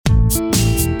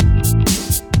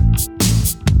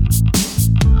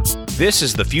This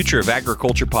is the Future of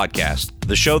Agriculture podcast,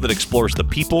 the show that explores the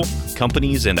people,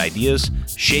 companies, and ideas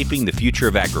shaping the future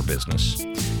of agribusiness.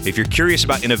 If you're curious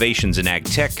about innovations in ag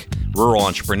tech, rural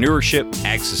entrepreneurship,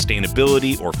 ag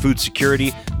sustainability, or food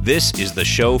security, this is the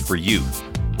show for you.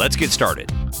 Let's get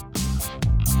started.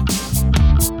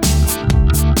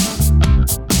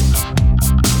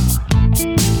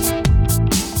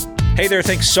 Hey there,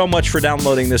 thanks so much for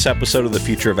downloading this episode of the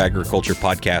Future of Agriculture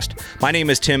podcast. My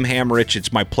name is Tim Hammerich.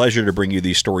 It's my pleasure to bring you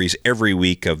these stories every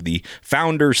week of the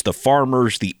founders, the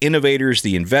farmers, the innovators,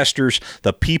 the investors,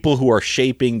 the people who are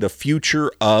shaping the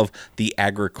future of the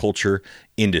agriculture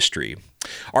industry.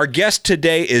 Our guest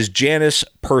today is Janice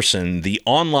Person, the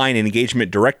Online Engagement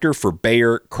Director for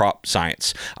Bayer Crop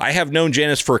Science. I have known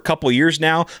Janice for a couple years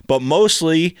now, but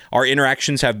mostly our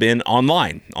interactions have been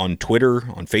online, on Twitter,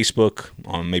 on Facebook,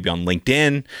 maybe on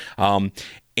LinkedIn.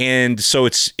 And so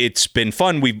it's been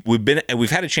fun. We've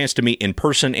had a chance to meet in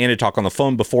person and to talk on the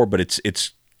phone before, but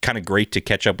it's kind of great to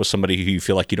catch up with somebody who you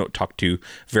feel like you don't talk to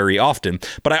very often.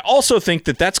 But I also think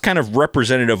that that's kind of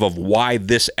representative of why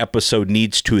this episode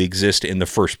needs to exist in the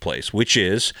first place, which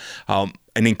is an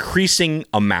increasing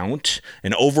amount,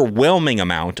 an overwhelming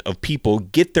amount of people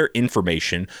get their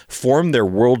information, form their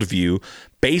worldview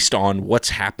based on what's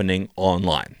happening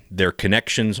online. Their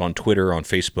connections on Twitter, on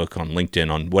Facebook, on LinkedIn,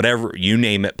 on whatever, you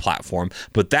name it, platform.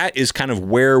 But that is kind of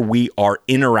where we are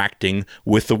interacting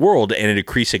with the world in a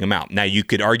decreasing amount. Now, you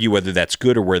could argue whether that's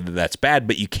good or whether that's bad,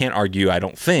 but you can't argue, I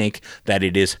don't think, that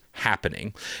it is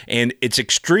happening. And it's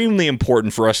extremely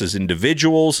important for us as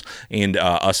individuals and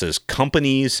us as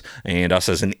companies and us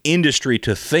as an industry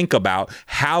to think about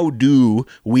how do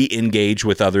we engage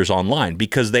with others online,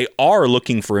 because they are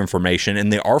looking for information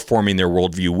and they are forming their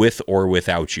worldview with or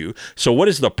without you. So what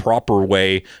is the proper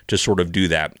way to sort of do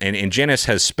that? And Janice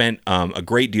has spent a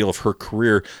great deal of her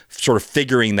career sort of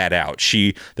figuring that out.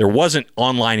 There wasn't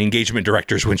online engagement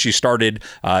directors when she started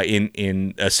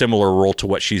in a similar role to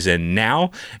what she's in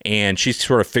now. And she's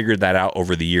sort of figured that out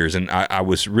over the years. And I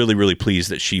was really, really pleased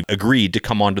that she agreed to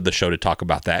come onto the show to talk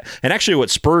about that. And actually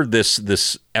what spurred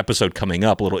this episode coming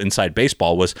up, a little inside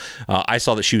baseball, was I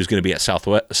saw that she was going to be at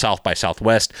South by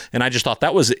Southwest. And I just thought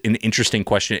that was an interesting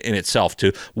question in itself,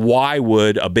 to why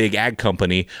would a big ag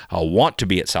company want to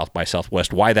be at South by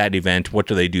Southwest? Why that event? What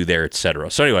do they do there, etc.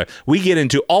 So anyway, we get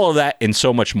into all of that and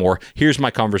so much more. Here's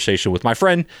my conversation with my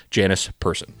friend, Janice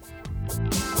Person.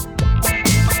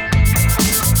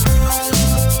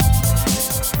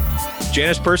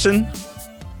 Janice Person,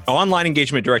 Online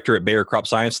Engagement Director at Bayer Crop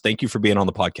Science. Thank you for being on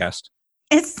the podcast.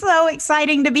 It's so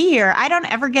exciting to be here. I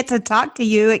don't ever get to talk to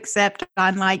you except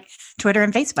on Twitter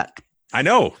and Facebook. I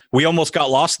know. We almost got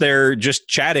lost there just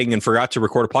chatting and forgot to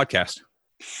record a podcast.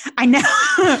 I know.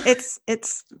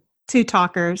 It's two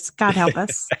talkers. God help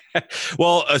us.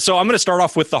 Well, so I'm going to start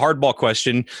off with the hardball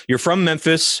question. You're from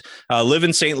Memphis, live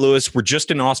in St. Louis. We're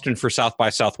just in Austin for South by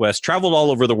Southwest, traveled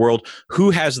all over the world.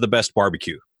 Who has the best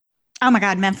barbecue? Oh my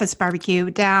God, Memphis barbecue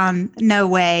down. No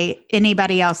way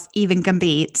anybody else even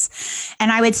competes.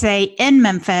 And I would say in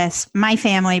Memphis, my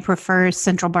family prefers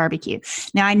Central Barbecue.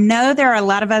 Now, I know there are a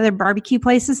lot of other barbecue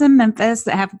places in Memphis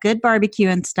that have good barbecue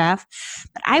and stuff,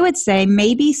 but I would say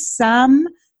maybe some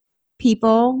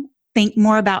people think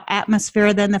more about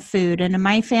atmosphere than the food. And in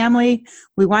my family,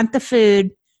 we want the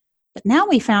food. But now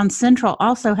we found Central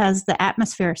also has the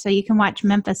atmosphere, so you can watch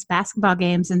Memphis basketball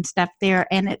games and stuff there,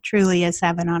 and it truly is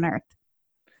heaven on earth.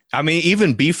 I mean,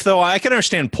 even beef, though, I can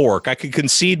understand pork. I could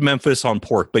concede Memphis on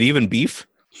pork, but even beef?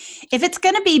 If it's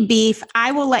going to be beef,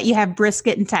 I will let you have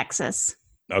brisket in Texas.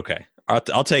 Okay.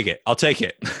 I'll take it. I'll take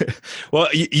it. Well,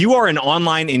 you are an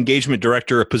online engagement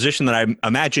director, a position that I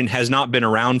imagine has not been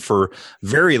around for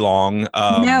very long.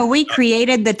 No, we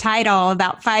created the title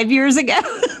about 5 years ago.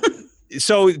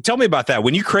 So tell me about that.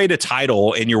 When you create a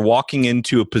title and you're walking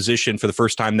into a position for the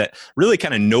first time that really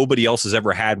kind of nobody else has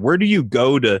ever had, where do you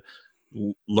go to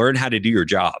learn how to do your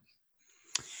job?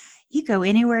 You go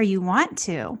anywhere you want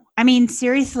to. I mean,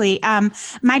 seriously,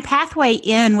 my pathway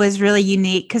in was really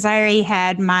unique because I already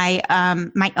had my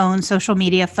own social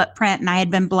media footprint, and I had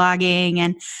been blogging,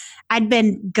 and I'd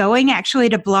been going actually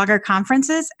to blogger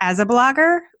conferences as a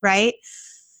blogger, right?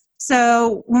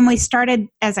 So when we started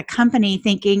as a company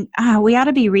thinking, we ought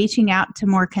to be reaching out to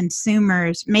more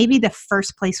consumers, maybe the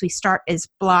first place we start is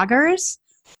bloggers.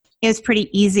 It was pretty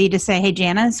easy to say, hey,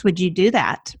 Janice, would you do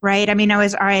that? Right? I mean, I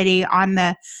was already on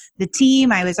the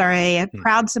team. I was already a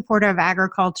proud supporter of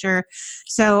agriculture.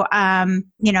 So,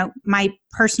 my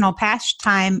personal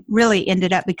pastime really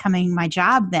ended up becoming my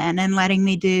job then and letting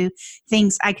me do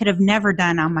things I could have never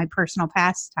done on my personal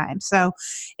pastime. So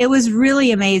it was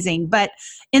really amazing. But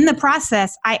in the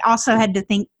process, I also had to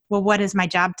think, well, what is my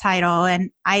job title?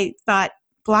 And I thought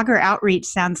blogger outreach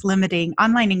sounds limiting.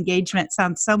 Online engagement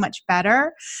sounds so much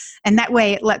better. And that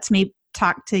way it lets me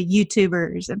talk to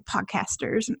YouTubers and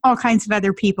podcasters and all kinds of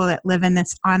other people that live in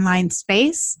this online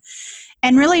space.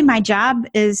 And really my job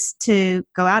is to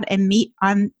go out and meet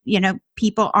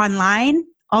people online,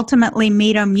 ultimately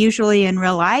meet them usually in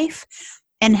real life,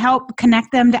 and help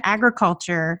connect them to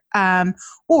agriculture.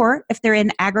 Or if they're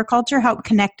in agriculture, help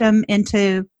connect them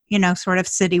into, sort of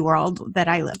city world that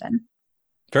I live in.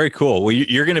 Very cool. Well,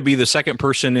 you're going to be the second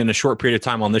person in a short period of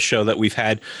time on this show that we've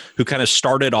had who kind of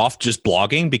started off just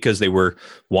blogging because they were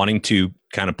wanting to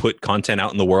kind of put content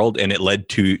out in the world, and it led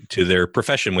to their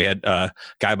profession. We had a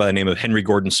guy by the name of Henry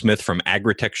Gordon Smith from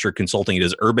Agritexture Consulting. He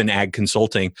does urban ag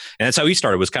consulting, and that's how he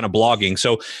started, was kind of blogging.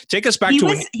 So take us back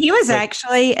he was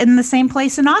actually in the same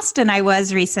place in Austin I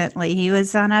was recently. He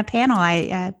was on a panel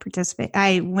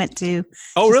I went to.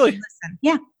 Oh, really? Listen.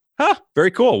 Yeah. Huh, very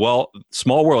cool. Well,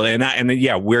 small world. And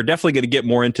yeah, we're definitely going to get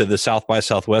more into the South by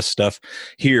Southwest stuff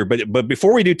here. But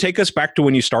before we do, take us back to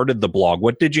when you started the blog.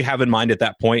 What did you have in mind at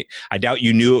that point? I doubt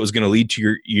you knew it was going to lead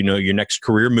to your next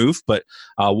career move, but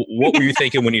what were you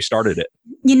thinking when you started it?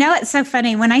 It's so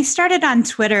funny. When I started on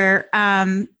Twitter,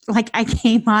 I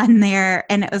came on there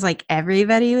and it was like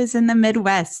everybody was in the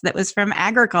Midwest that was from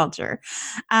agriculture.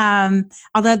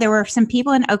 Although there were some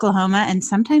people in Oklahoma, and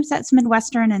sometimes that's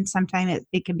Midwestern and sometimes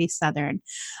it can be Southern.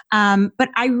 But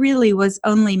I really was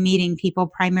only meeting people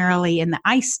primarily in the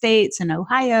ice states and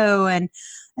Ohio and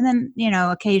then,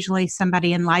 occasionally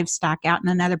somebody in livestock out in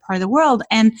another part of the world.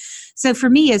 And so for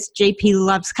me, as JP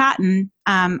loves cotton,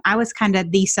 I was kind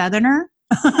of the Southerner.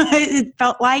 It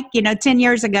felt like, 10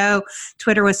 years ago,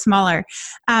 Twitter was smaller.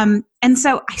 And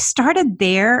so I started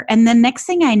there. And the next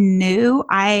thing I knew,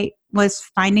 I was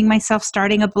finding myself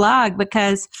starting a blog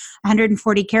because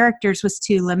 140 characters was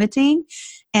too limiting.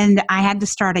 And I had to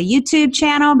start a YouTube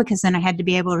channel because then I had to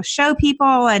be able to show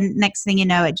people. And next thing you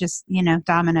know, it just,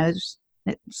 dominoes,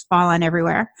 it's fallen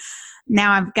everywhere.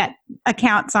 Now I've got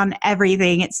accounts on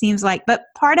everything, it seems like. But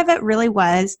part of it really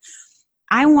was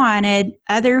I wanted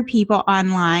other people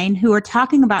online who were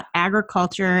talking about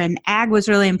agriculture, and ag was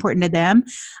really important to them.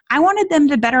 I wanted them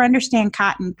to better understand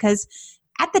cotton because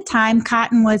at the time,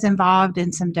 cotton was involved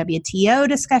in some WTO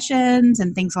discussions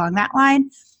and things along that line.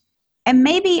 And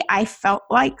maybe I felt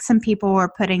like some people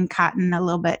were putting cotton a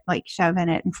little bit, like shoving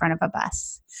it in front of a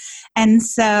bus. And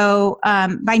so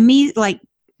by me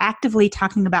actively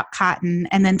talking about cotton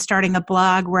and then starting a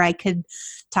blog where I could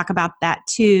talk about that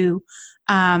too,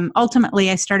 ultimately,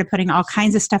 I started putting all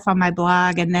kinds of stuff on my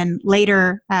blog. And then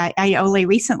later, I only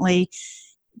recently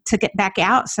took it back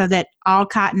out so that all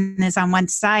cotton is on one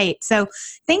site. So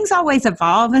things always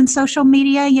evolve in social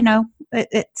media.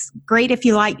 It's great if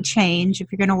you like change,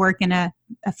 if you're going to work in a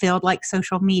field like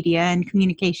social media and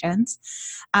communications.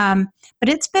 But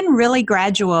it's been really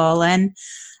gradual. And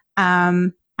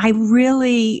the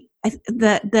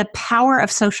power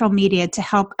of social media to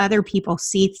help other people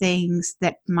see things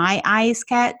that my eyes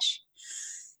catch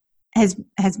has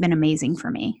been amazing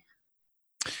for me.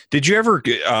 Did you ever,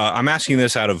 I'm asking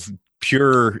this out of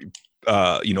pure,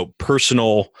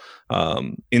 personal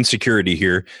insecurity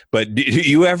here, but do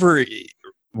you ever,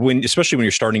 especially when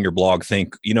you're starting your blog,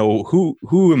 think,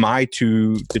 who am I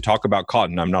to talk about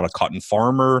cotton? I'm not a cotton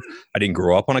farmer. I didn't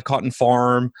grow up on a cotton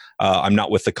farm. I'm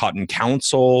not with the Cotton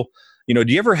Council.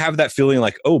 Do you ever have that feeling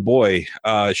like, oh boy,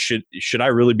 should I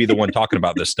really be the one talking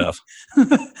about this stuff?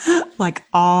 Like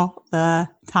all the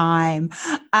time.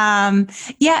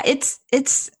 Yeah,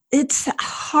 it's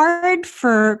hard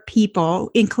for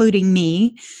people, including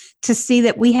me, to see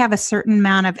that we have a certain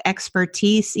amount of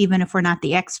expertise, even if we're not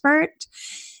the expert.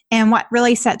 And what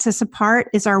really sets us apart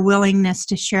is our willingness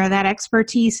to share that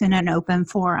expertise in an open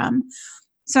forum.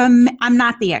 So I'm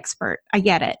not the expert. I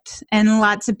get it. And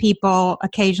lots of people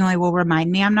occasionally will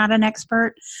remind me I'm not an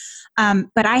expert.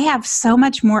 But I have so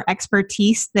much more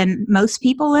expertise than most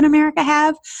people in America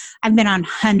have. I've been on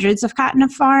hundreds of cotton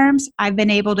farms. I've been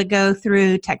able to go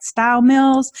through textile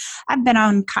mills. I've been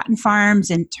on cotton farms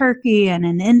in Turkey and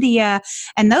in India.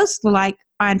 And those were like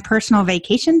on personal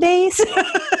vacation days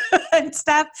and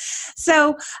stuff.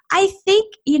 So I think,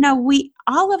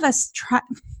 all of us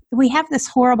we have this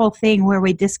horrible thing where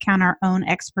we discount our own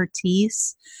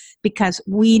expertise because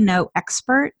we know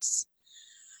experts.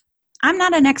 I'm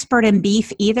not an expert in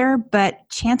beef either, but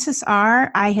chances are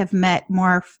I have met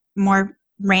more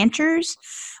ranchers,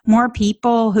 more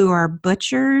people who are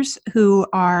butchers, who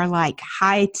are like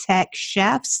high-tech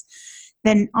chefs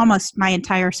than almost my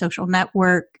entire social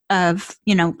network of,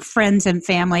 friends and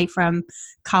family from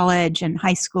college and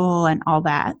high school and all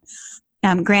that.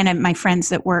 Granted, my friends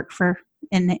that work for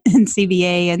in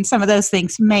CBA, and some of those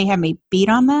things may have me beat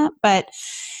on that, but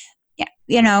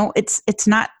yeah, it's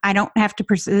not, I don't have to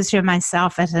position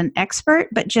myself as an expert,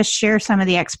 but just share some of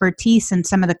the expertise and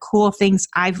some of the cool things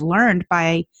I've learned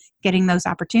by getting those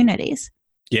opportunities.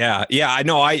 Yeah. I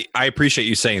know. I appreciate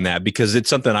you saying that, because it's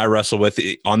something I wrestle with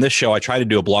on this show. I try to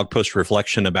do a blog post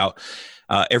reflection about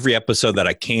every episode that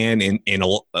I can.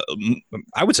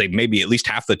 I would say maybe at least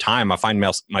half the time I find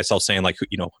myself saying, like,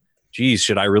 geez,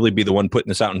 should I really be the one putting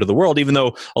this out into the world? Even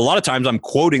though a lot of times I'm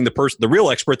quoting the real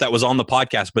expert that was on the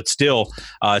podcast, but still,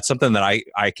 it's something that I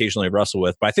occasionally wrestle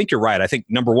with. But I think you're right. I think,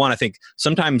 number one, I think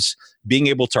sometimes being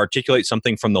able to articulate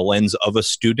something from the lens of a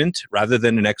student rather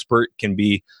than an expert can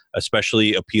be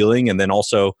especially appealing. And then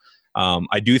also,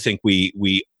 I do think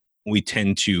we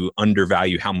tend to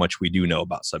undervalue how much we do know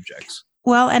about subjects.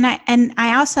 Well, and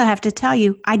I also have to tell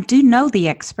you, I do know the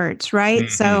experts, right? Mm-hmm.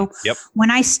 So Yep.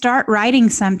 When I start writing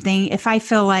something, if I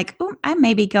feel like, I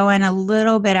may be going a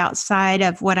little bit outside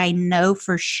of what I know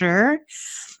for sure.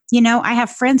 I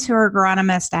have friends who are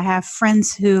agronomists. I have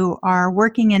friends who are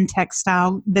working in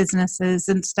textile businesses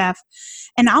and stuff.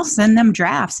 And I'll send them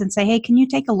drafts and say, hey, can you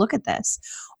take a look at this?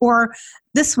 Or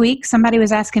this week, somebody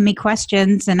was asking me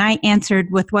questions and I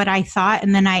answered with what I thought.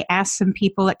 And then I asked some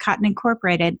people at Cotton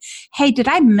Incorporated, hey, did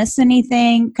I miss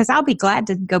anything? Because I'll be glad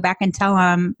to go back and tell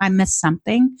them I missed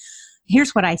something.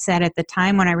 Here's what I said at the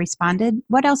time when I responded.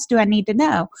 What else do I need to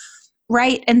know?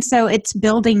 Right. And so it's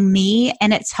building me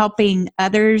and it's helping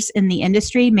others in the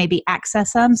industry maybe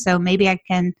access them. So maybe I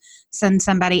can send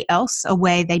somebody else a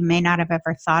way they may not have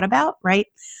ever thought about. Right.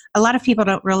 A lot of people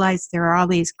don't realize there are all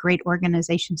these great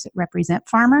organizations that represent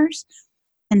farmers.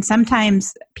 And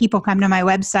sometimes people come to my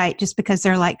website just because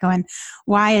they're like going,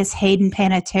 why is Hayden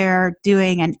Panettiere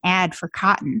doing an ad for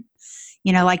cotton?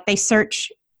 Like they search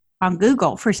on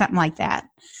Google for something like that.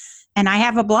 And I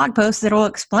have a blog post that will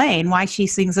explain why she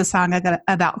sings a song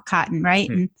about cotton, right?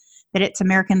 And that it's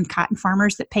American cotton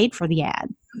farmers that paid for the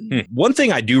ad. One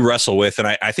thing I do wrestle with, and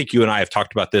I think you and I have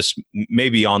talked about this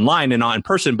maybe online and not in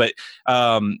person, but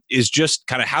is just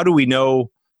kind of how do we know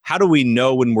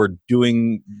when we're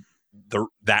doing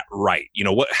that right?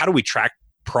 How do we track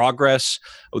progress?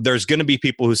 There's going to be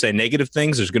people who say negative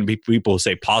things. There's going to be people who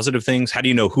say positive things. How do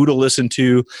you know who to listen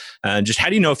to? Just how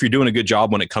do you know if you're doing a good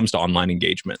job when it comes to online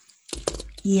engagement?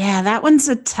 Yeah, that one's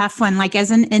a tough one. Like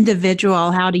as an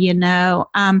individual, how do you know?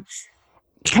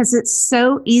 Because it's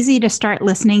so easy to start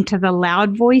listening to the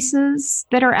loud voices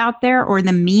that are out there or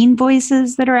the mean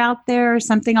voices that are out there or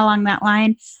something along that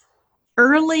line.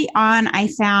 Early on, I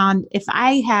found if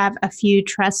I have a few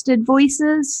trusted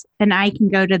voices and I can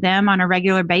go to them on a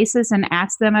regular basis and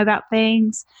ask them about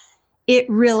things, it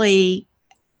really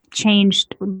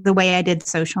changed the way I did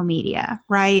social media,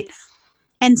 right?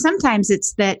 And sometimes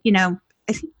it's that,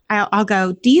 I'll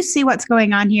go, do you see what's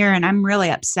going on here? And I'm really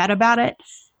upset about it.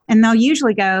 And they'll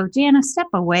usually go, Jana, step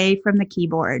away from the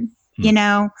keyboard.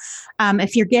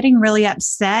 If you're getting really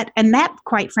upset, and that,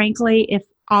 quite frankly, if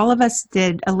all of us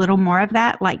did a little more of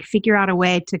that, like figure out a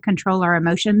way to control our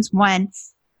emotions, one,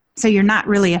 so you're not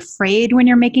really afraid when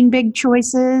you're making big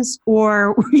choices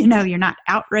or, you're not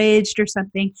outraged or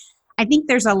something. I think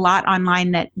there's a lot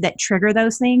online that trigger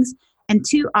those things. And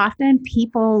too often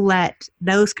people let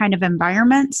those kind of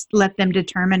environments let them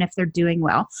determine if they're doing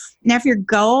well. Now, if your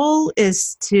goal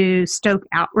is to stoke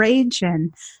outrage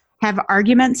and have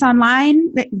arguments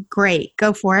online, great,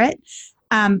 go for it.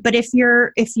 But if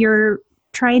you're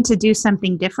trying to do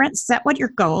something different, set what your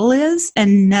goal is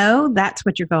and know that's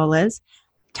what your goal is.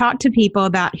 Talk to people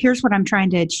about here's what I'm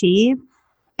trying to achieve.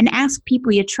 And ask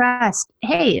people you trust,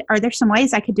 hey, are there some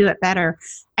ways I could do it better?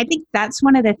 I think that's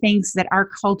one of the things that our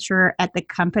culture at the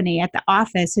company, at the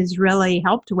office has really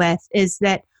helped with is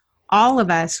that all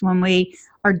of us, when we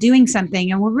are doing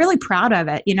something and we're really proud of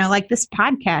it, like this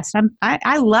podcast,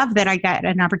 I love that I got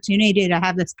an opportunity to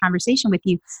have this conversation with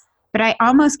you, but I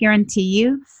almost guarantee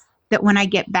you that when I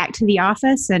get back to the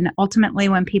office and ultimately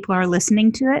when people are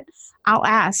listening to it, I'll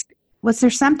ask, was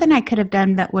there something I could have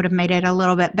done that would have made it a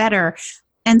little bit better?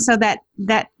 And so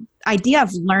that idea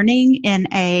of learning in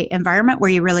a environment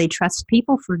where you really trust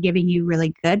people for giving you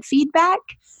really good feedback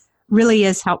really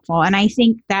is helpful. And I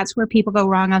think that's where people go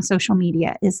wrong on social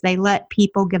media is they let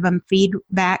people give them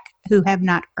feedback who have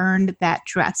not earned that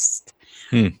trust.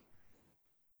 I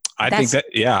think that,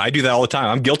 I do that all the time.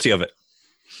 I'm guilty of it.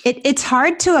 It's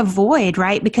hard to avoid,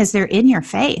 right? Because they're in your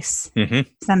face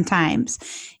sometimes.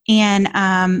 And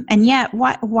yet,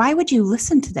 why would you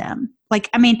listen to them?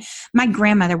 My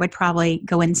grandmother would probably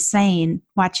go insane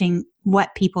watching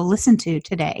what people listen to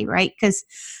today, right? Because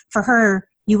for her,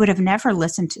 you would have never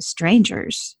listened to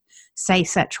strangers. say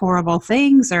such horrible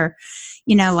things, or,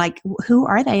 you know, like, who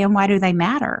are they and why do they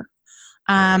matter?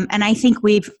 And I think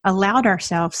we've allowed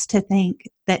ourselves to think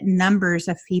that numbers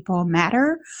of people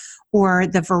matter, or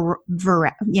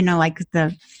you know, like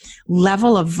the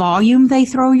level of volume they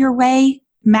throw your way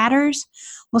matters.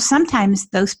 Well, sometimes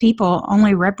those people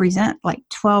only represent like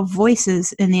 12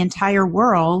 voices in the entire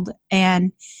world,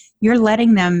 and you're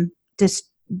letting them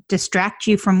distract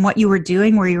you from what you were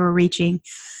doing, where you were reaching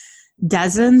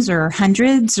dozens or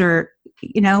hundreds, or,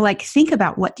 you know, like, think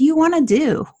about, what do you want to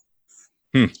do?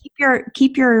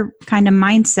 Keep your kind of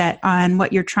mindset on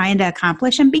what you're trying to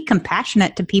accomplish, and be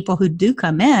compassionate to people who do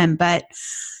come in, but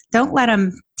don't let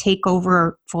them take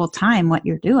over full time what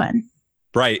you're doing.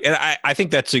 Right. And I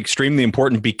think that's extremely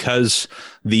important, because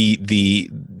the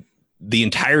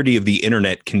entirety of the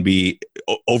internet can be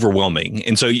overwhelming.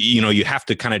 And so, you know, you have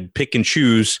to kind of pick and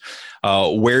choose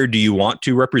where do you want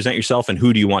to represent yourself, and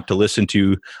who do you want to listen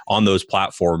to on those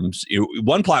platforms.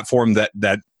 One platform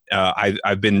that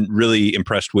I've been really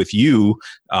impressed with you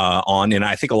on, and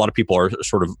I think a lot of people are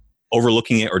sort of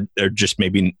overlooking it, or just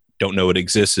maybe don't know it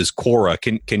exists, is Quora.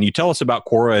 Can you tell us about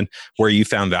Quora and where you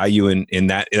found value in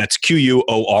that? That's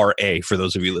Quora for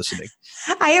those of you listening.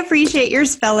 I appreciate your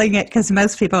spelling it, because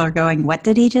most people are going, what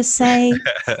did he just say?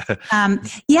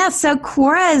 Yeah, so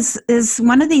Quora is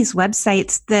one of these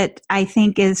websites that I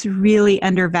think is really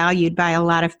undervalued by a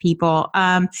lot of people.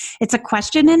 It's a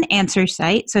question and answer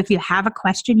site. So if you have a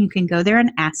question, you can go there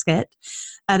and ask it.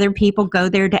 Other people go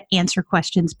there to answer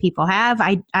questions people have.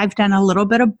 I've done a little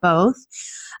bit of both.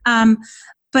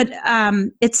 But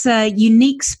it's a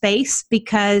unique space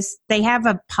because they have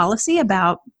a policy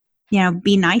about, you know,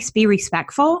 be nice, be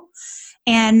respectful.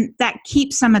 And that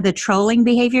keeps some of the trolling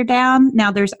behavior down.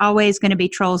 Now, there's always going to be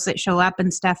trolls that show up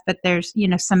and stuff, but there's, you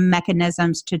know, some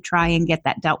mechanisms to try and get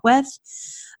that dealt with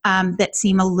that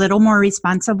seem a little more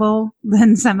responsible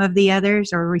than some of the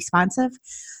others, or responsive.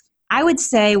 I would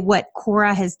say what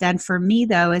Quora has done for me,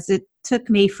 though, is it took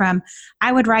me from,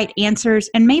 I would write answers,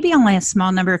 and maybe only a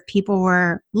small number of people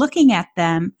were looking at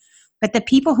them, but the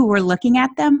people who were looking at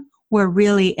them were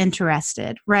really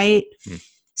interested, right?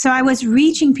 So I was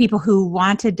reaching people who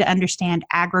wanted to understand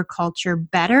agriculture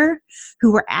better,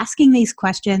 who were asking these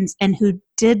questions, and who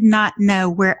did not know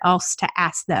where else to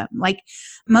ask them. Like,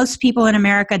 most people in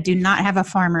America do not have a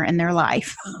farmer in their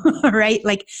life, right?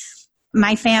 Like,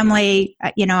 my family,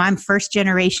 you know, I'm first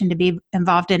generation to be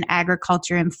involved in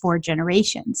agriculture in 4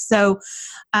 generations. So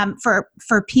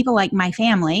for people like my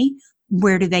family,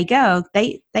 where do they go?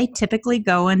 They typically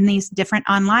go in these different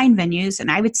online venues.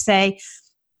 And I would say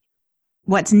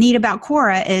what's neat about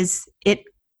Quora is it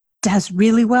does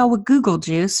really well with Google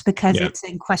Juice, because it's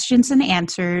in questions and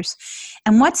answers.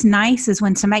 And what's nice is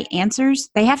when somebody answers,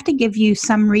 they have to give you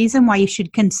some reason why you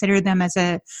should consider them as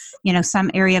a, you know, some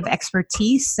area of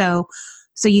expertise. So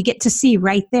you get to see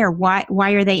right there, why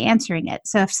are they answering it?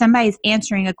 So if somebody's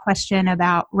answering a question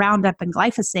about Roundup and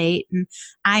glyphosate, and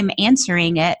I'm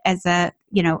answering it as a,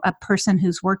 you know, a person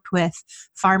who's worked with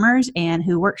farmers and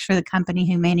who works for the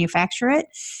company who manufacture it,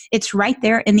 it's right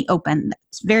there in the open.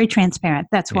 It's very transparent.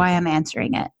 That's why I'm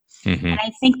answering it. Mm-hmm. And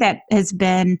I think that has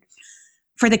been,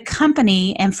 for the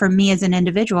company and for me as an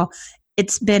individual,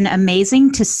 it's been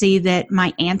amazing to see that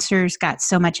my answers got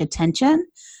so much attention.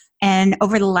 And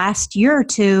over the last year or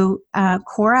two,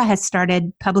 Quora has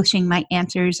started publishing my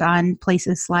answers on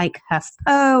places like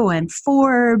HuffPo and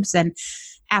Forbes and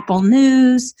Apple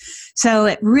News. So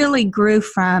it really grew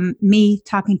from me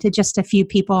talking to just a few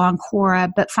people on Quora,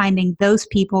 but finding those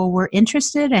people were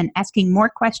interested and asking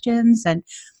more questions. And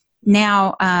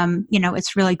now, you know,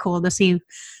 it's really cool to see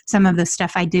some of the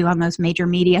stuff I do on those major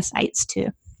media sites too.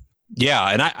 Yeah,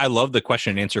 and I love the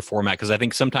question and answer format, because I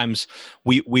think sometimes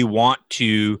we want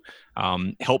to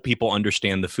help people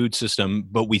understand the food system,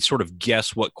 but we sort of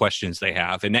guess what questions they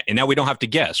have, and now we don't have to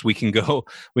guess. We can go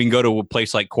to a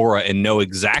place like Quora and know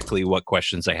exactly what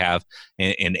questions they have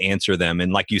and answer them.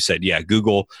 And like you said, yeah,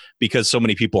 Google, because so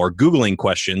many people are Googling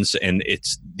questions, and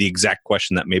it's the exact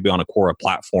question that maybe on a Quora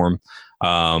platform,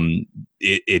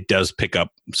 it does pick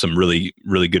up some really,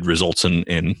 really good results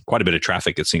and quite a bit of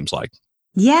traffic, it seems like.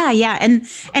 Yeah. And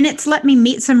it's let me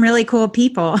meet some really cool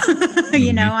people.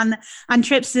 You know, on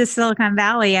trips to Silicon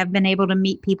Valley, I've been able to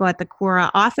meet people at the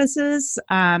Quora offices,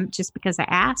 just because I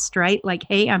asked, right? Like,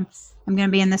 hey, I'm going to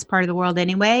be in this part of the world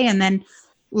anyway. And then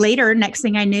later, next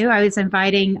thing I knew, I was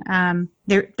inviting,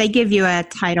 they give you a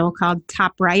title called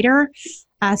Top Writer.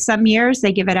 Some years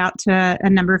they give it out to a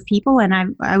number of people,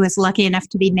 and I was lucky enough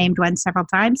to be named one several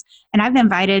times. And I've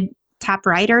invited top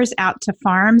writers out to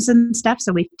farms and stuff.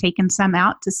 So we've taken some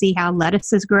out to see how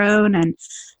lettuce is grown and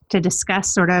to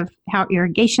discuss sort of how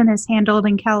irrigation is handled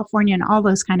in California and all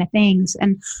those kind of things.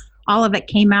 And all of it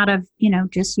came out of,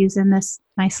 just using this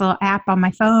nice little app on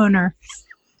my phone. Or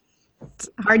it's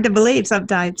hard to believe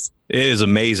sometimes. It is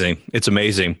amazing. It's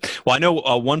amazing. Well, I know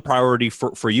one priority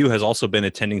for you has also been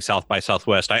attending South by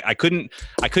Southwest. I couldn't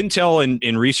tell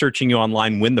in researching you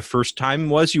online when the first time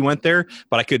was you went there,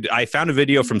 but I found a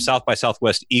video from South by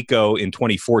Southwest Eco in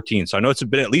 2014. So I know it's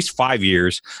been at least 5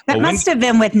 years. That must have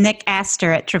been with Nick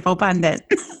Astor at Triple Pundit.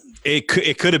 It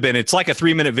could have been. It's like a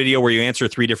 3-minute video where you answer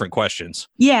 3 different questions.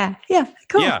 Yeah.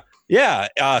 Cool. Yeah.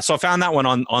 So I found that one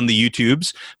on the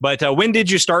YouTubes. But when did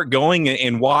you start going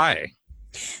and why?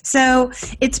 So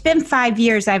it's been 5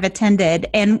 years I've attended.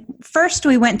 And first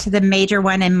we went to the major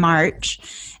one in March.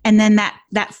 And then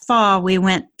that fall we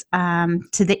went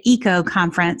to the ECO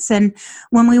conference. And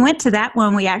when we went to that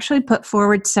one, we actually put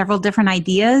forward several different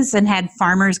ideas and had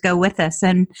farmers go with us.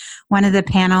 And one of the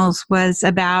panels was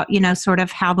about, sort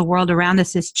of how the world around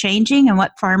us is changing and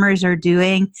what farmers are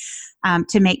doing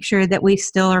to make sure that we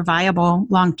still are viable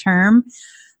long term.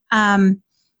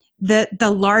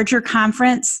 The larger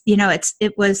conference,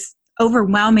 it was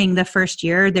overwhelming the first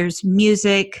year. There's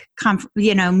music,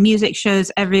 music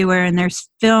shows everywhere, and there's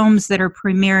films that are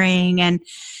premiering, and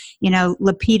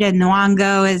Lupita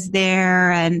Nyong'o is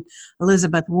there, and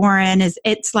Elizabeth Warren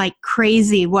it's like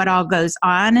crazy what all goes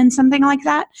on in something like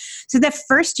that. So the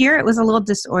first year it was a little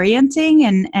disorienting,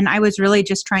 and I was really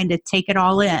just trying to take it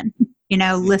all in,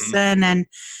 listen and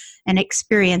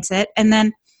experience it. And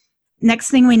then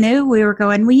next thing we knew, we were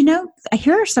going,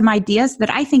 here are some ideas that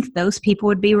I think those people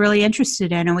would be really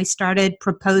interested in. And we started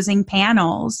proposing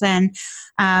panels, and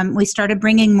we started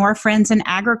bringing more friends in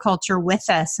agriculture with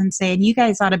us and saying, you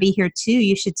guys ought to be here too.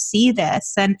 You should see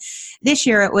this. And this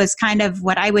year it was kind of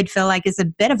what I would feel like is a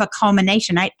bit of a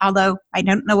culmination. Although I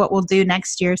don't know what we'll do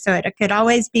next year, so it could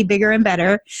always be bigger and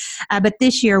better. But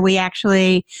this year we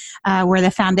actually were the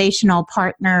foundational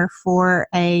partner for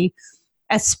a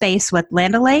space with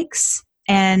Land O'Lakes,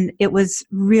 and it was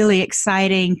really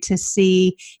exciting to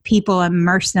see people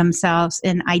immerse themselves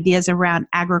in ideas around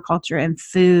agriculture and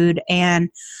food and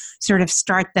sort of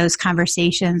start those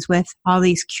conversations with all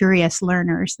these curious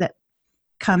learners that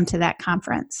come to that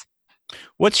conference.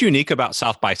 What's unique about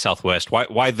South by Southwest?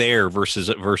 Why there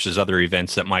versus other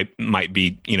events that might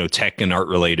be tech and art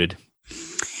related?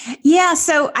 Yeah,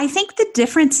 so I think the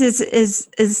difference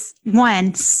is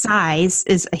one, size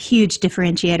is a huge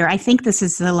differentiator. I think this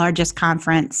is the largest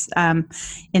conference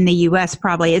in the U.S.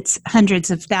 Probably. It's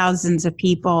hundreds of thousands of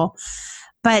people,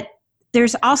 but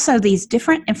there's also these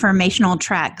different informational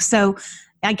tracks. So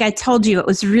like I told you, it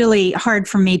was really hard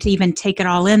for me to even take it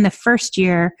all in the first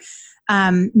year.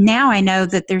 Now I know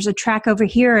that there's a track over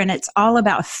here and it's all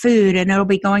about food, and it'll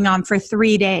be going on for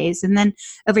 3 days. And then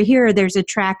over here, there's a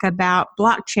track about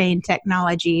blockchain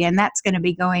technology, and that's going to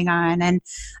be going on. And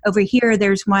over here,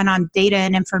 there's one on data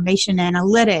and information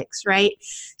analytics, right?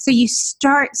 So you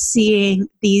start seeing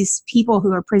these people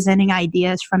who are presenting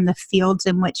ideas from the fields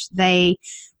in which they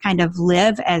kind of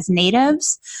live as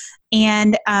natives.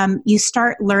 And you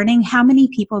start learning how many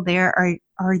people there are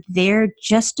there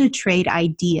just to trade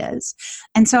ideas.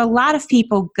 And so a lot of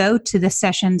people go to the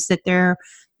sessions that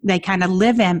they kind of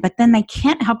live in, but then they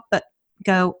can't help but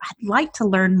go, I'd like to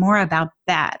learn more about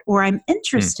that, or I'm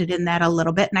interested in that a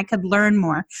little bit and I could learn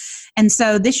more. And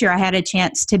so this year I had a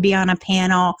chance to be on a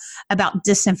panel about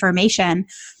disinformation.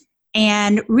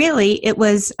 And really, it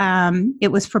was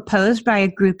proposed by a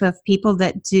group of people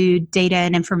that do data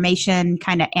and information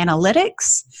kind of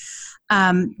analytics.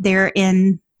 They're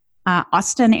in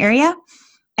Austin area.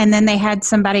 And then they had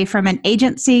somebody from an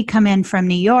agency come in from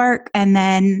New York, and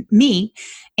then me.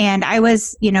 And I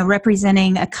was,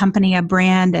 representing a company, a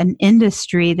brand, an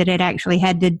industry that had actually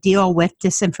had to deal with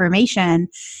disinformation.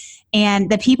 And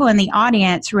the people in the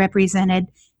audience represented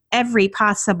every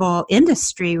possible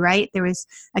industry, right? There was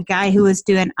a guy who was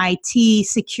doing IT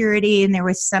security, and there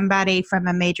was somebody from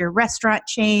a major restaurant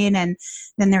chain, and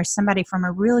then there was somebody from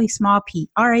a really small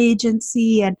PR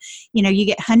agency. And, you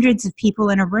get hundreds of people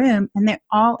in a room, and they're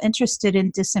all interested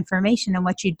in disinformation and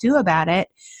what you do about it.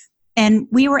 And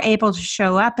we were able to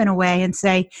show up in a way and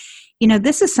say,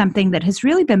 this is something that has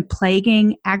really been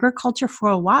plaguing agriculture for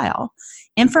a while.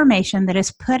 Information that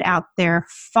is put out there,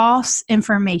 false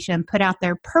information put out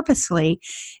there purposely,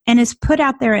 and is put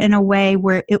out there in a way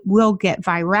where it will get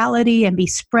virality and be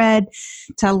spread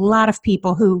to a lot of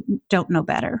people who don't know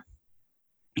better.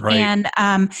 Right.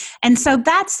 And so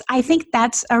I think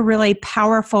that's a really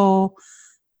powerful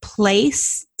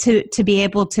place to be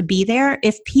able to be there.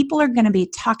 If people are going to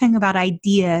be talking about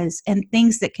ideas and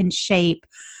things that can shape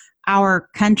our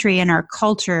country and our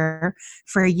culture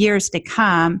for years to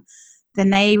come, then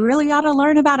they really ought to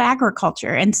learn about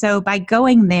agriculture. And so by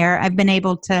going there, I've been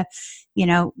able to,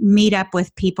 meet up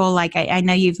with people like I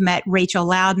know you've met Rachel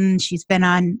Loudon. She's been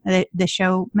on the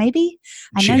show, maybe.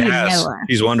 I know you know her.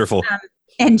 She's wonderful.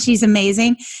 And she's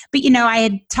amazing. But, I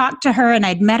had talked to her and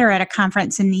I'd met her at a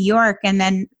conference in New York. And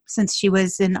then since she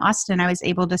was in Austin, I was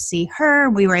able to see her.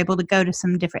 We were able to go to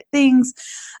some different things.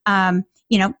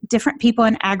 Different people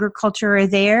in agriculture are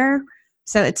there.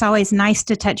 So it's always nice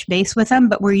to touch base with them,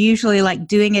 but we're usually like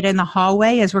doing it in the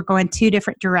hallway as we're going two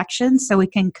different directions so we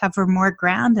can cover more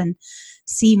ground and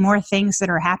see more things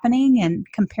that are happening and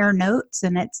compare notes.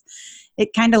 And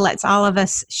it kind of lets all of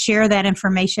us share that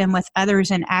information with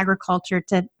others in agriculture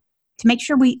to make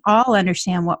sure we all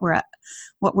understand what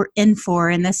we're in for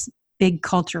in this big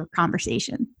culture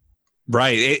conversation.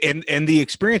 Right. And the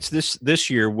experience this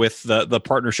year with the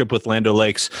partnership with Land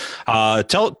O'Lakes,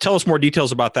 tell us more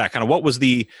details about that. Kind of what was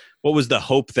the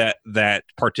hope that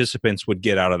participants would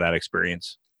get out of that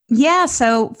experience? Yeah.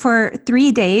 So for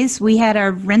 3 days, we had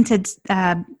a rented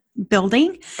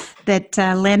building that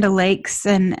Land O'Lakes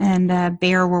and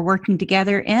Bayer were working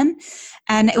together in.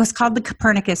 And it was called the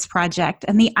Copernicus Project.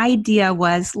 And the idea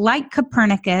was, like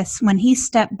Copernicus, when he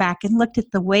stepped back and looked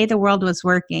at the way the world was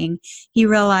working, he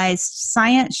realized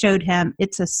science showed him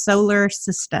it's a solar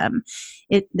system.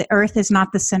 The Earth is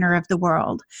not the center of the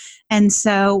world. And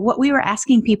so what we were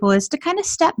asking people is to kind of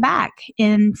step back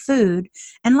in food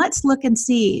and let's look and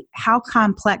see how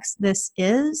complex this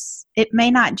is. It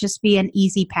may not just be an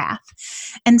easy path.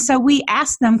 And so we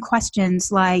asked them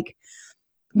questions like,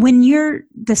 when you're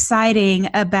deciding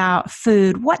about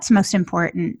food, what's most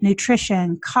important?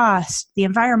 Nutrition, cost, the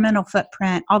environmental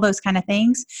footprint, all those kind of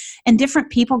things. And different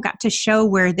people got to show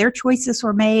where their choices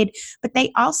were made, but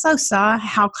they also saw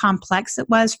how complex it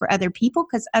was for other people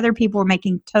because other people were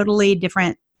making totally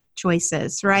different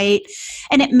choices, right?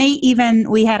 And it may even,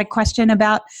 we had a question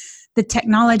about the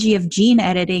technology of gene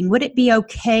editing. Would it be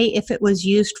okay if it was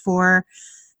used for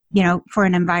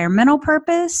an environmental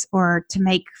purpose or to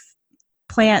make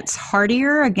plants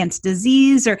hardier against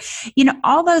disease or,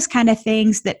 all those kind of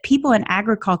things that people in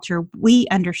agriculture, we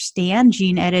understand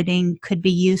gene editing could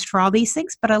be used for all these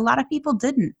things, but a lot of people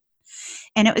didn't.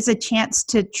 And it was a chance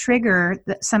to trigger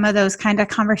some of those kind of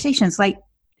conversations, like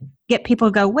get people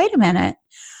to go, wait a minute,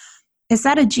 is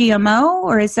that a GMO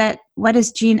or what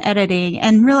is gene editing?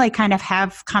 And really kind of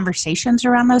have conversations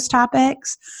around those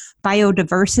topics.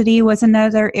 Biodiversity was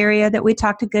another area that we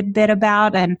talked a good bit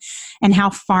about and how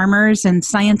farmers and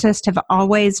scientists have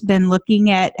always been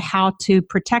looking at how to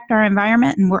protect our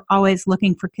environment, and we're always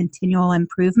looking for continual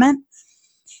improvement.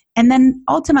 And then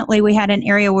ultimately we had an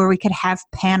area where we could have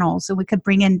panels and we could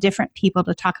bring in different people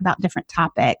to talk about different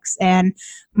topics. And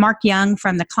Mark Young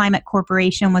from the Climate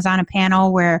Corporation was on a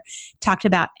panel where talked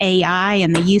about AI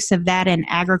and the use of that in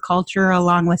agriculture,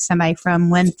 along with somebody from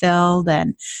Winfield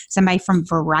and somebody from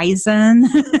Verizon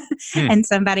and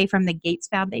somebody from the Gates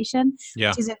Foundation,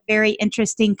 which is a very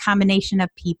interesting combination of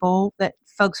people that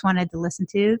folks wanted to listen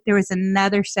to. There was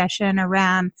another session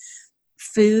around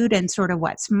food and sort of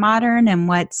what's modern and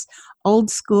what's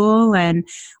old school. And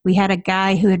we had a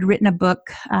guy who had written a book.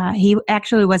 He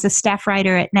actually was a staff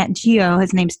writer at Nat Geo.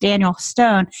 His name's Daniel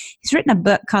Stone. He's written a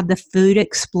book called The Food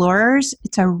Explorers.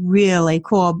 It's a really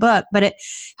cool book, but it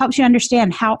helps you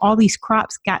understand how all these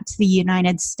crops got to the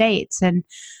United States. And,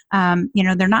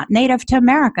 they're not native to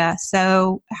America.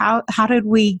 So how did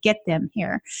we get them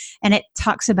here? And it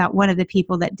talks about one of the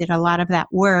people that did a lot of that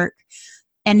work.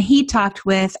 And he talked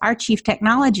with our chief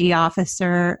technology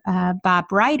officer, Bob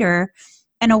Ryder,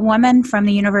 and a woman from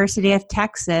the University of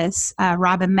Texas,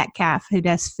 Robin Metcalf, who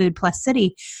does Food Plus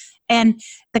City. And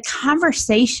the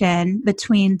conversation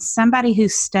between somebody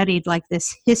who's studied like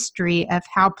this history of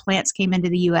how plants came into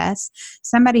the U.S.,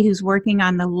 somebody who's working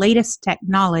on the latest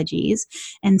technologies,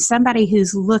 and somebody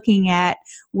who's looking at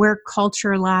where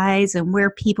culture lies and where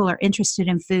people are interested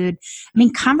in food. I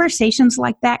mean, conversations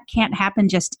like that can't happen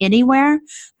just anywhere,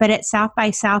 but at South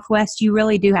by Southwest, you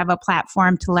really do have a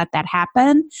platform to let that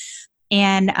happen.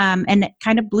 And it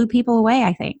kind of blew people away,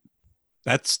 I think.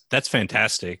 That's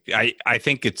fantastic. I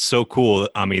think it's so cool.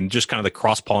 I mean, just kind of the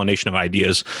cross-pollination of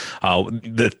ideas.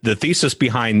 The thesis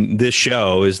behind this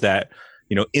show is that,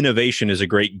 innovation is a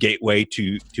great gateway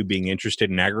to being interested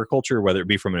in agriculture, whether it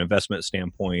be from an investment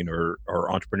standpoint or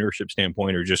entrepreneurship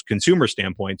standpoint or just consumer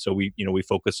standpoint. So we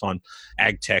focus on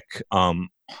ag tech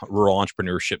rural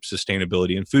entrepreneurship,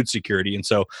 sustainability, and food security. And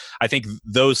so I think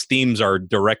those themes are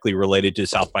directly related to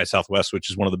South by Southwest, which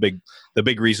is one of the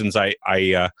big reasons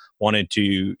I wanted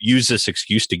to use this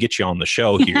excuse to get you on the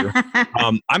show here.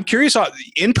 I'm curious,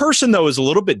 in person though is a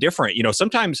little bit different.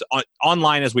 Sometimes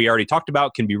online, as we already talked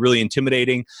about, can be really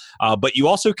intimidating, but you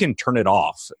also can turn it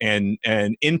off. And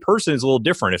in person is a little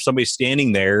different. If somebody's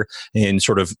standing there and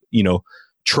sort of,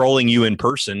 trolling you in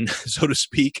person, so to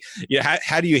speak,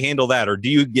 how do you handle that? Or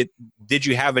did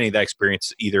you have any of that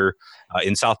experience either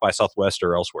in South by Southwest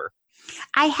or elsewhere?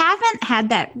 I haven't had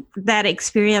that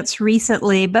experience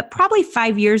recently, but probably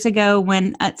 5 years ago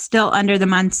when it's still under the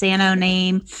Monsanto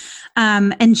name,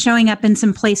 and showing up in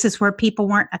some places where people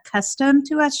weren't accustomed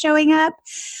to us showing up.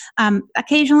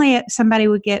 Occasionally somebody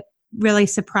would get really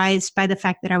surprised by the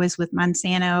fact that I was with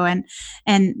Monsanto,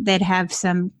 and they'd have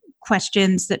some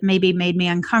questions that maybe made me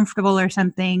uncomfortable or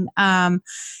something. I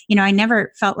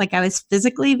never felt like I was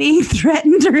physically being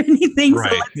threatened or anything.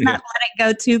 Right. So let's not let it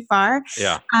go too far.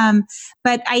 Yeah.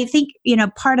 But I think,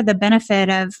 part of the benefit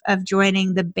of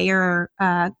joining the Bayer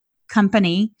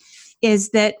company is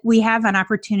that we have an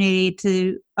opportunity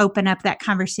to open up that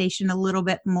conversation a little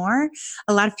bit more.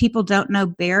 A lot of people don't know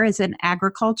Bayer is in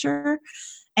agriculture,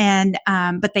 and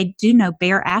but they do know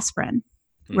Bayer aspirin.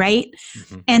 Right.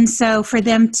 Mm-hmm. And so for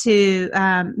them to,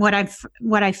 what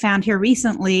I found here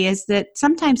recently is that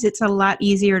sometimes it's a lot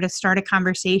easier to start a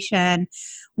conversation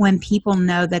when people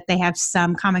know that they have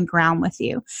some common ground with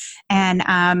you. And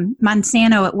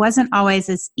Monsanto, it wasn't always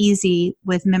as easy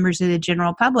with members of the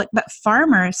general public, but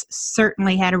farmers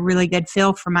certainly had a really good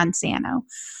feel for Monsanto.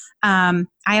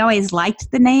 I always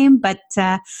liked the name, but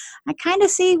I kind of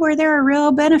see where there are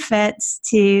real benefits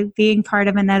to being part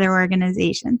of another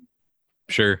organization.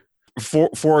 Sure.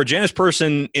 For a Janus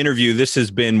Person interview, this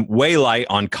has been way light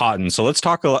on cotton. So let's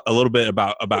talk a little bit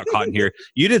about cotton here.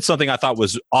 You did something I thought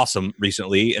was awesome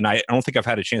recently, and I don't think I've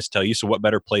had a chance to tell you. So what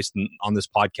better place than on this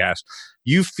podcast?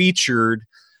 You featured,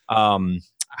 and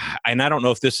I don't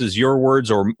know if this is your words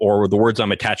or the words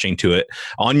I'm attaching to it,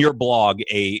 on your blog,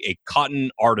 a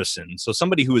cotton artisan. So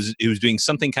somebody who was doing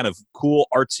something kind of cool,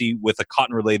 artsy with a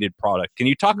cotton related product. Can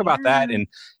you talk about that?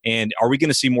 And are we going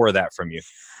to see more of that from you?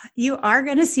 You are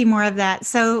going to see more of that.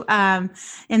 So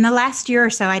in the last year or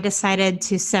so, I decided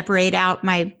to separate out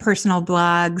my personal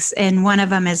blogs, and one of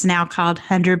them is now called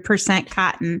 100%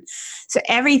 Cotton. So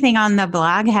everything on the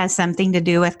blog has something to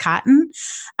do with cotton,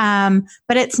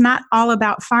 but it's not all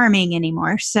about farming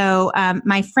anymore. So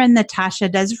my friend Natasha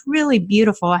does really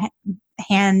beautiful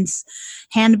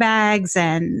handbags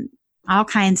and all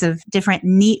kinds of different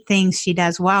neat things. She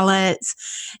does wallets.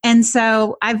 And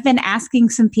so I've been asking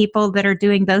some people that are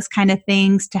doing those kind of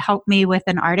things to help me with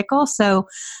an article. So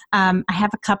I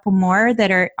have a couple more that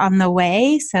are on the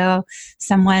way. So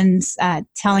someone's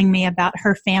telling me about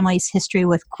her family's history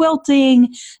with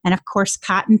quilting. And of course,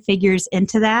 cotton figures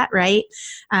into that, right?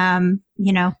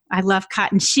 I love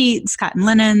cotton sheets, cotton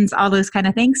linens, all those kind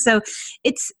of things. So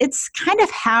it's kind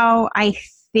of how I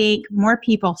think more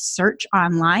people search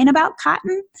online about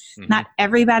cotton. Mm-hmm. Not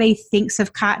everybody thinks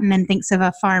of cotton and thinks of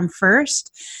a farm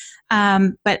first.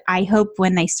 But I hope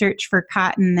when they search for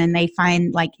cotton and they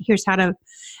find here's how to,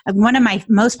 one of my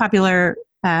most popular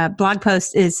blog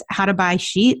posts is how to buy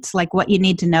sheets, like what you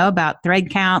need to know about thread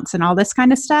counts and all this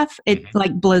kind of stuff. It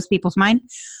blows people's mind.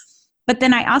 But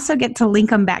then I also get to link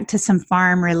them back to some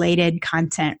farm related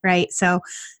content, right? So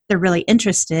they're really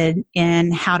interested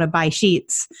in how to buy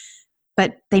sheets.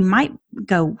 But they might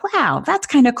go, wow, that's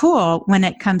kind of cool when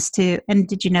it comes to, and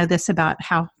did you know this about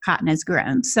how cotton is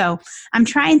grown? So I'm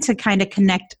trying to kind of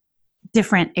connect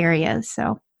different areas.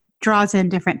 So draws in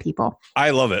different people.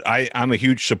 I love it. I'm a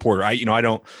huge supporter. I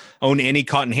don't own any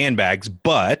cotton handbags,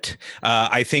 but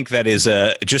I think that is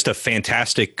just a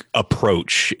fantastic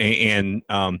approach. And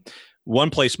one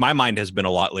place my mind has been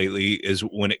a lot lately is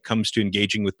when it comes to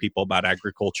engaging with people about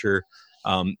agriculture.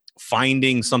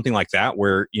 Finding something like that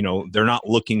where, they're not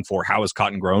looking for how is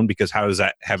cotton grown, because how does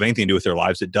that have anything to do with their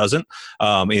lives? It doesn't,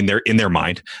 in their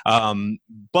mind.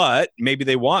 But maybe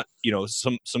they want,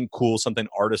 some cool, something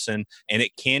artisan, and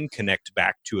it can connect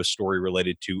back to a story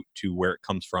related to where it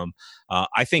comes from.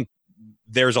 I think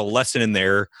there's a lesson in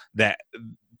there that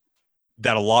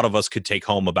a lot of us could take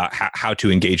home about how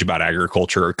to engage about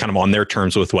agriculture kind of on their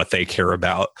terms with what they care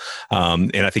about.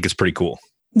 And I think it's pretty cool.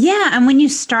 Yeah. And when you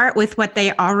start with what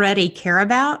they already care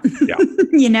about,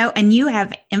 Yeah. And you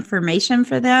have information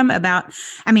for them about,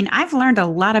 I've learned a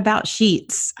lot about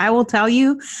sheets. I will tell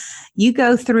you, you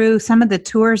go through some of the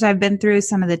tours I've been through,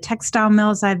 some of the textile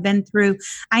mills I've been through.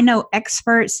 I know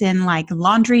experts in like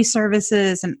laundry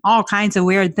services and all kinds of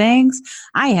weird things.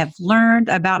 I have learned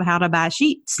about how to buy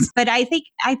sheets. But I think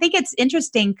it's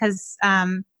interesting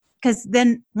because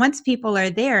then once people are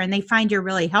there and they find you're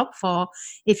really helpful,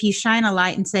 if you shine a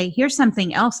light and say, here's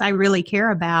something else I really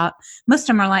care about, most of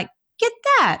them are like, get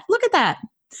that, look at that.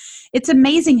 It's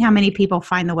amazing how many people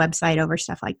find the website over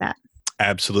stuff like that.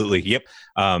 Absolutely. Yep.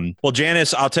 Well,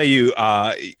 Janice, I'll tell you,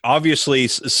 obviously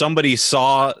somebody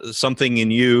saw something in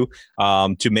you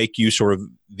to make you sort of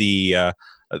the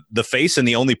face and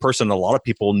the only person a lot of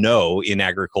people know in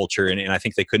agriculture. And I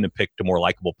think they couldn't have picked a more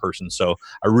likable person. So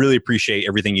I really appreciate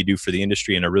everything you do for the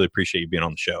industry. And I really appreciate you being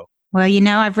on the show. Well,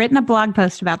 I've written a blog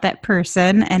post about that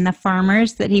person and the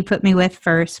farmers that he put me with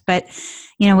first. But,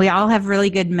 we all have really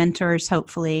good mentors,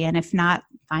 hopefully. And if not,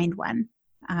 find one.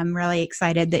 I'm really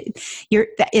excited that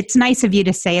it's nice of you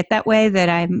to say it that way, that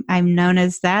I'm known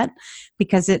as that,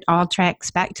 because it all tracks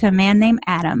back to a man named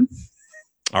Adam.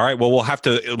 All right. Well, we'll have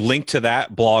to link to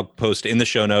that blog post in the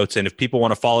show notes. And if people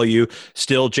want to follow you,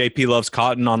 still JP Loves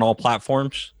Cotton on all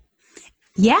platforms?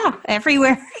 Yeah,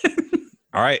 everywhere.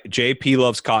 All right. JP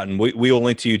Loves Cotton. We will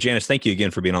link to you. Janice, thank you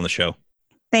again for being on the show.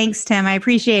 Thanks, Tim. I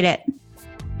appreciate it.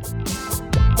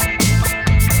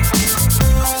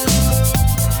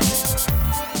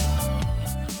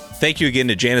 Thank you again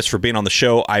to Janice for being on the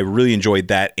show. I really enjoyed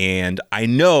that. And I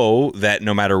know that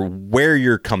no matter where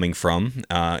you're coming from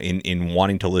in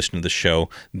wanting to listen to the show,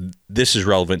 this is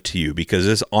relevant to you, because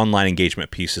this online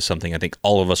engagement piece is something I think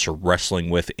all of us are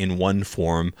wrestling with in one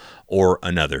form or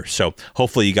another. So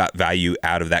hopefully you got value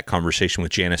out of that conversation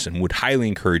with Janice, and would highly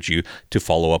encourage you to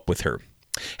follow up with her.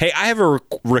 Hey, I have a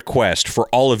request for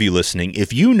all of you listening.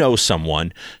 If you know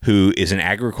someone who is an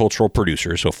agricultural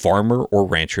producer, so farmer or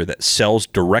rancher, that sells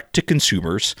direct to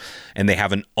consumers, and they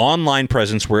have an online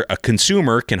presence where a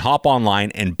consumer can hop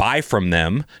online and buy from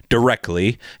them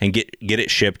directly and get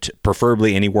it shipped,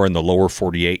 preferably anywhere in the lower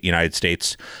 48 United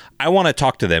States, I want to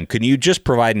talk to them. Can you just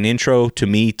provide an intro to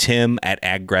me, Tim, at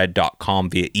aggrad.com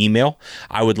via email?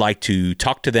 I would like to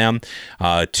talk to them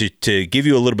to give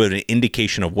you a little bit of an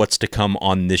indication of what's to come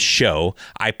on this show.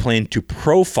 I plan to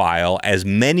profile as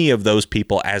many of those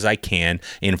people as I can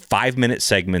in 5-minute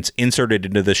segments inserted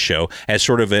into the show as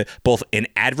sort of both an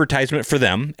advertisement for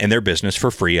them and their business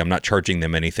for free. I'm not charging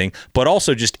them anything, but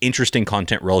also just interesting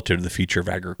content relative to the future of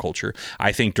agriculture.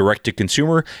 I think direct to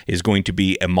consumer is going to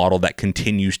be a model that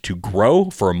continues to grow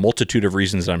for a multitude of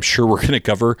reasons that I'm sure we're going to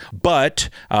cover. But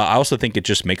I also think it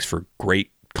just makes for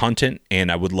great content,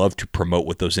 and I would love to promote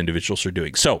what those individuals are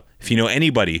doing. So if you know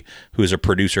anybody who is a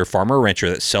producer, farmer, or rancher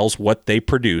that sells what they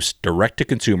produce direct to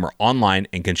consumer online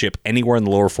and can ship anywhere in the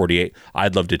lower 48,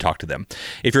 I'd love to talk to them.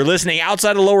 If you're listening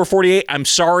outside of the lower 48, I'm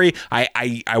sorry.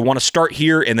 I want to start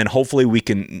here, and then hopefully we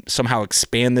can somehow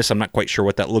expand this. I'm not quite sure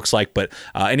what that looks like, but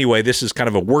anyway, this is kind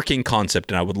of a working concept,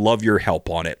 and I would love your help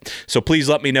on it. So please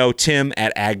let me know, Tim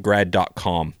at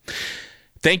aggrad.com.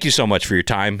 Thank you so much for your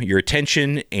time, your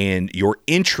attention, and your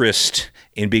interest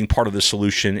in being part of the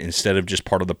solution instead of just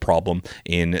part of the problem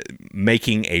in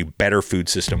making a better food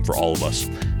system for all of us.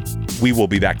 We will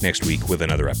be back next week with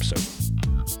another episode.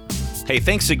 Hey,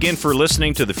 thanks again for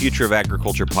listening to the Future of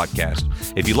Agriculture podcast.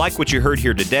 If you like what you heard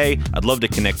here today, I'd love to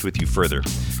connect with you further.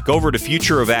 Go over to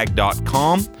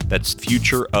futureofag.com, that's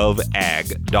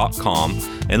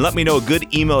futureofag.com, and let me know a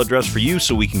good email address for you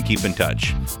so we can keep in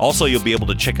touch. Also, you'll be able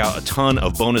to check out a ton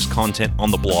of bonus content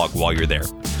on the blog while you're there.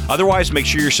 Otherwise, make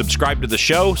sure you're subscribed to the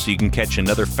show so you can catch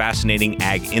another fascinating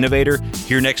ag innovator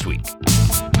here next week.